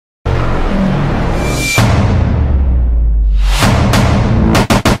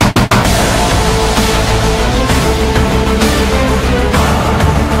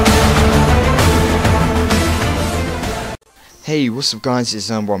Hey, what's up guys, it's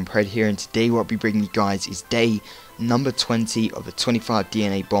Pred here, and today what I'll be bringing you guys is day number 20 of the 25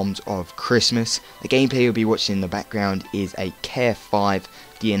 DNA bombs of Christmas. The gameplay you'll be watching in the background is a KF5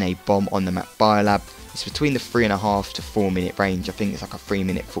 DNA bomb on the map Biolab. It's between the 3.5 to 4 minute range. I think it's like a 3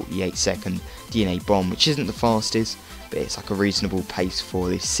 minute 48 second DNA bomb, which isn't the fastest, but it's like a reasonable pace for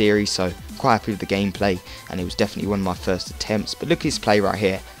this series, so I'm quite happy with the gameplay, and it was definitely one of my first attempts. But look at his play right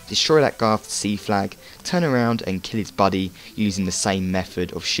here. Destroy that guy off the C flag, turn around and kill his buddy using the same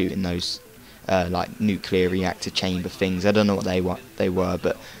method of shooting those like nuclear reactor chamber things. I don't know what they were,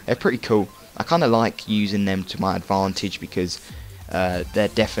 but they're pretty cool. I kind of like using them to my advantage because they're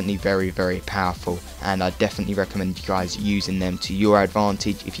definitely very powerful, and I definitely recommend you guys using them to your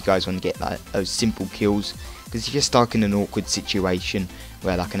advantage if you guys want to get like those simple kills. Because if you're stuck in an awkward situation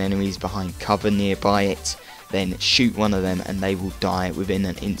where like an enemy's behind cover nearby it, then shoot one of them and they will die within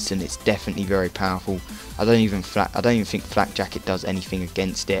an instant. It's definitely very powerful. I don't even think flak jacket does anything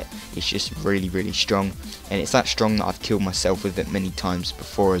against it. It's just really strong, and it's that strong that I've killed myself with it many times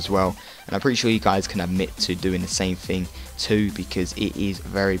before as well. And I'm pretty sure you guys can admit to doing the same thing too, because it is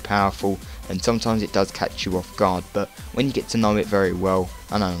very powerful, and sometimes it does catch you off guard. But when you get to know it very well,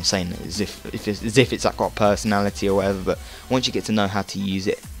 I know I'm saying it as if it's like got personality or whatever, but once you get to know how to use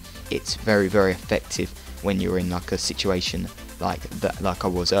it, it's very effective when you're in like a situation like that, like I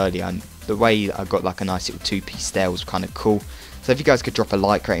was earlier. And the way I got like a nice little two-piece there was kind of cool. So if you guys could drop a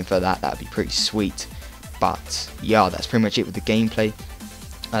like rating for that, that'd be pretty sweet. But yeah, that's pretty much it with the gameplay.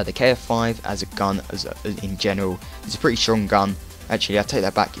 The KF5 as a gun, in general, is a pretty strong gun. Actually, I take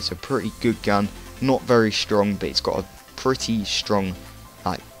that back. It's a pretty good gun. Not very strong, but it's got a pretty strong,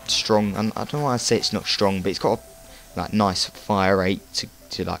 I don't know why I say it's not strong, but it's got a like nice fire rate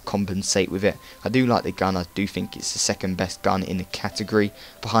to like compensate with it. I do like the gun. I do think it's the second best gun in the category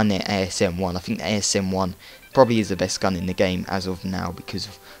behind the ASM1. I think the ASM1 probably is the best gun in the game as of now because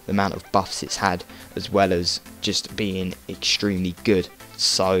of the amount of buffs it's had, as well as just being extremely good.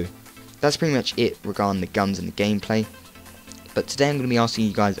 So that's pretty much it regarding the guns and the gameplay. But today I'm going to be asking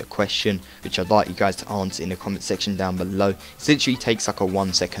you guys a question which I'd like you guys to answer in the comment section down below. It literally takes like a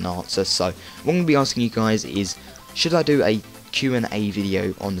 1 second answer. So what I'm going to be asking you guys is, should I do a Q&A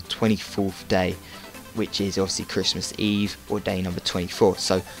video on the 24th day, which is obviously Christmas Eve, or day number 24?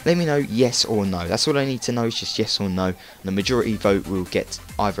 So let me know yes or no. That's all I need to know, is just yes or no, and the majority vote will get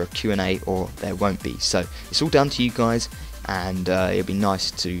either a Q&A or there won't be. So it's all down to you guys, and it'll be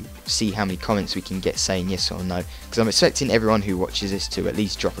nice to see how many comments we can get saying yes or no, because I'm expecting everyone who watches this to at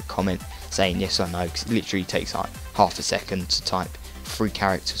least drop a comment saying yes or no, because it literally takes like half a second to type 3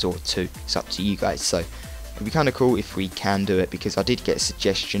 characters or 2. It's up to you guys. So it'd be kind of cool if we can do it, because I did get a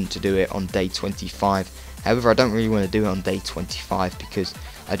suggestion to do it on day 25. However, I don't really want to do it on day 25 because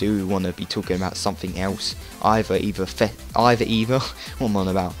I do want to be talking about something else, either what am I on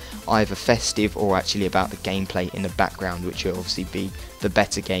about? Either festive or actually about the gameplay in the background, which will obviously be the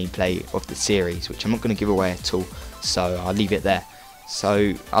better gameplay of the series, which I'm not going to give away at all, so I'll leave it there.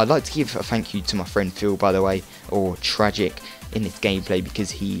 So I'd like to give a thank you to my friend Phil, by the way, or Tragic, in this gameplay, because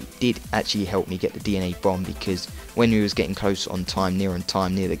he did actually help me get the DNA bomb, because when we was getting close on time, near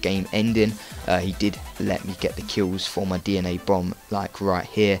the game ending, he did let me get the kills for my DNA bomb, like right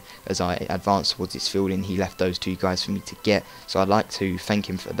here as I advanced towards its field, and he left those 2 guys for me to get. So I'd like to thank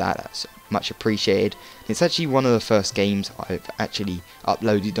him for that. That's much appreciated. It's actually one of the first games I've actually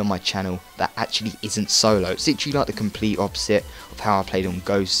uploaded on my channel that actually isn't solo. It's literally like the complete opposite of how I played on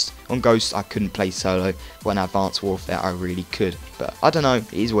Ghosts. On Ghosts I couldn't play solo, but on Advanced Warfare I really could. But I don't know,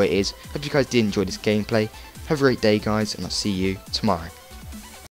 it is what it is. Hope you guys did enjoy this gameplay. Have a great day guys, and I'll see you tomorrow.